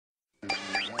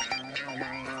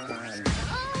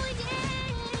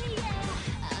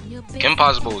Kim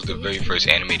Possible was the very first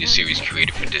animated series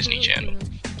created for Disney Channel.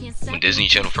 When Disney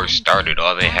Channel first started,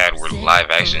 all they had were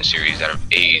live action series that have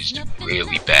aged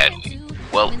really badly.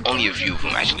 Well, only a few of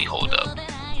them actually hold up.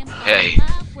 Hey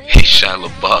Shia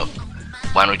LaBeouf,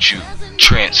 why don't you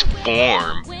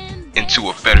transform into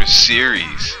a better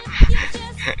series?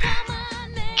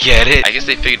 Get it? I guess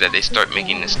they figured that they start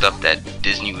making the stuff that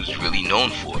Disney was really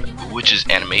known for, which is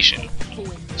animation.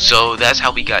 So that's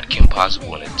how we got Kim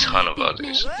Possible and a ton of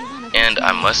others. And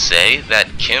I must say that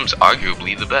Kim's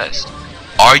arguably the best.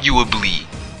 Arguably.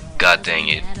 God dang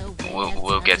it.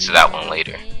 We'll get to that one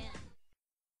later.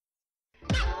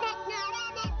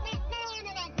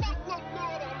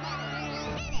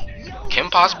 Kim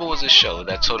Possible was a show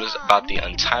that told us about the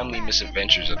untimely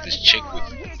misadventures of this chick with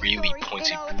really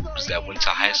pointy boobs that went to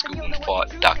high school and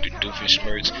fought Dr.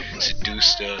 Doofenshmirtz,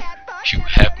 Sedusta, Hugh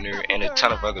Hefner, and a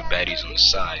ton of other baddies on the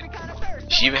side.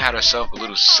 She even had herself a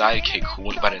little sidekick who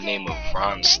went by the name of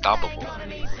Ron Stoppable.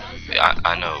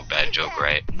 I know, bad joke,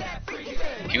 right?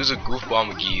 He was a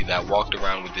goofball McGee that walked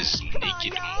around with his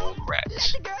naked mole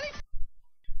rats.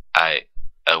 I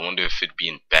wonder if it'd be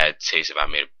in bad taste if I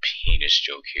made a penis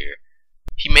joke here.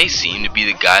 He may seem to be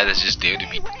the guy that's just there to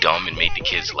be dumb and make the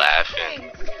kids laugh,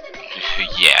 and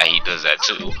yeah, he does that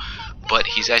too. But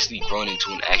he's actually grown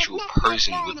into an actual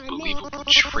person with believable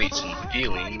traits and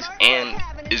feelings, and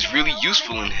is really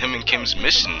useful in him and Kim's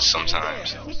missions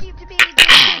sometimes.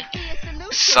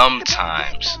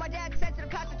 Sometimes.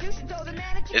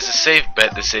 It's a safe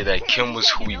bet to say that Kim was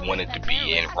who we wanted to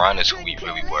be, and Ron is who we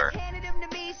really were.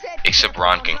 Except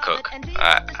Ron can cook.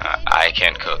 I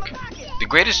can't cook. The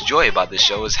greatest joy about this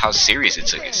show is how serious it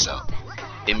took itself.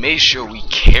 It made sure we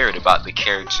cared about the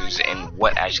characters and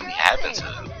what actually happened to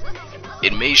them.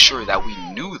 It made sure that we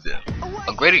knew them.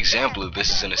 A great example of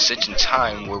this is in A Stitch in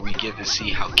Time, where we get to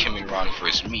see how Kim and Ron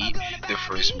first meet, their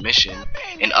first mission,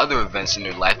 and other events in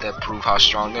their life that prove how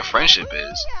strong their friendship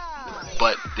is.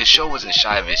 But the show wasn't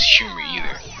shy of its humor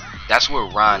either. That's where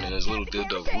Ron and his little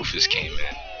dildo Rufus came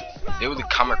in. They were the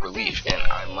comic relief, and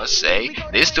I must say,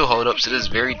 they still hold up to this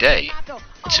very day.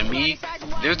 To me,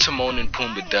 they're Timon and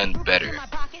Pumbaa done better.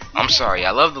 I'm sorry,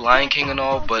 I love the Lion King and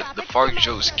all, but the fart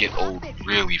jokes get old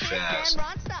really fast.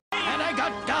 And I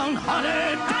got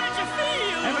downhearted. How did you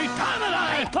feel? Every time that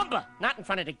Hey, Pumbaa, not in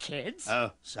front of the kids.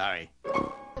 Oh, sorry.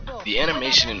 The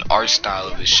animation and art style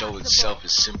of the show itself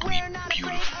is simply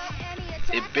beautiful.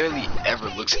 It barely ever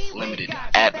looks limited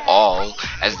at all,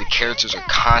 as the characters are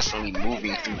constantly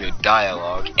moving through their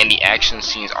dialogue, and the action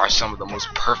scenes are some of the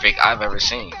most perfect I've ever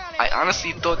seen. I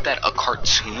honestly thought that a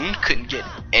cartoon couldn't get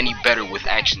any better with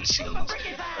action scenes,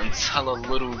 until a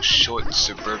little short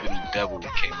suburban devil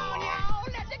came along.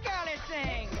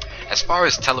 As far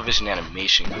as television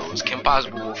animation goes, Kim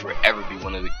Possible will forever be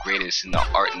one of the greatest in the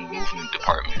art and movement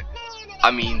department.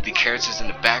 I mean, the characters in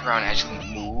the background actually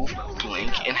move,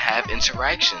 blink, and have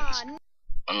interactions.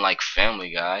 Unlike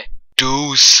Family Guy.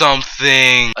 Do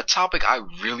something! A topic I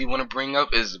really want to bring up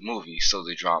is the movie, so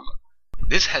the drama.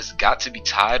 This has got to be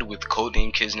tied with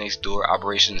Codename Kids Next Door,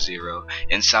 Operation Zero,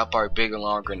 and South Park Bigger,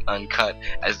 Longer, and Uncut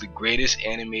as the greatest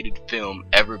animated film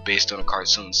ever based on a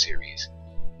cartoon series.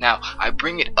 Now, I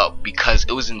bring it up because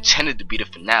it was intended to be the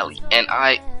finale, and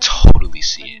I totally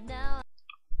see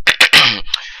it.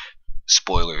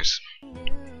 Spoilers.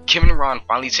 Kim and Ron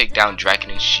finally take down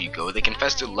Draken and Shiko. They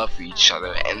confess their love for each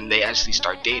other, and they actually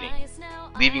start dating,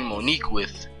 leaving Monique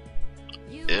with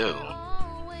ew.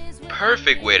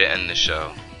 Perfect way to end the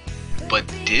show. But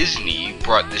Disney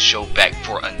brought the show back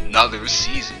for another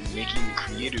season, making the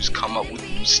creators come up with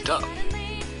new stuff.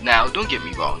 Now, don't get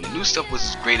me wrong, the new stuff was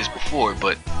as great as before,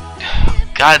 but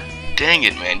god dang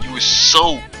it, man, you were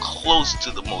so close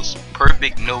to the most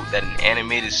perfect note that an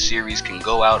animated series can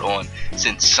go out on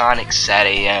since Sonic Sat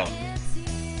AM.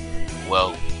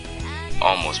 Well,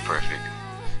 almost perfect.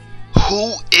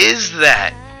 Who is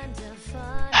that?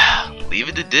 Leave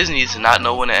it to Disney to not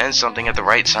know when to end something at the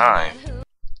right time.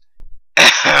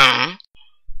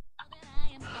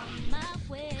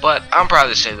 But I'm proud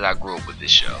to say that I grew up with this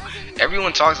show.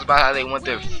 Everyone talks about how they want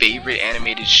their favorite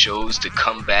animated shows to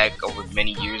come back over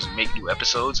many years and make new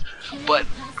episodes, but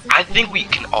I think we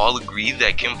can all agree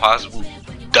that Kim Possible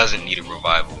doesn't need a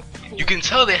revival. You can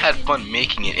tell they had fun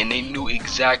making it, and they knew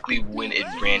exactly when it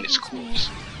ran its course.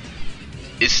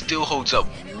 It still holds up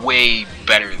way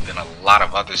better than a lot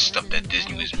of other stuff that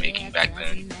Disney was making back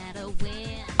then.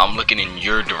 I'm looking in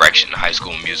your direction, High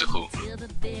School Musical.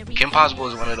 Kim Possible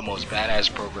is one of the most badass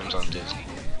programs on Disney.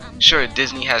 Sure,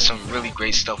 Disney has some really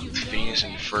great stuff with Phineas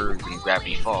and Ferb and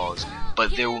Gravity Falls,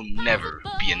 but there will never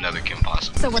be another Kim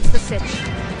Possible. So what's the sitch?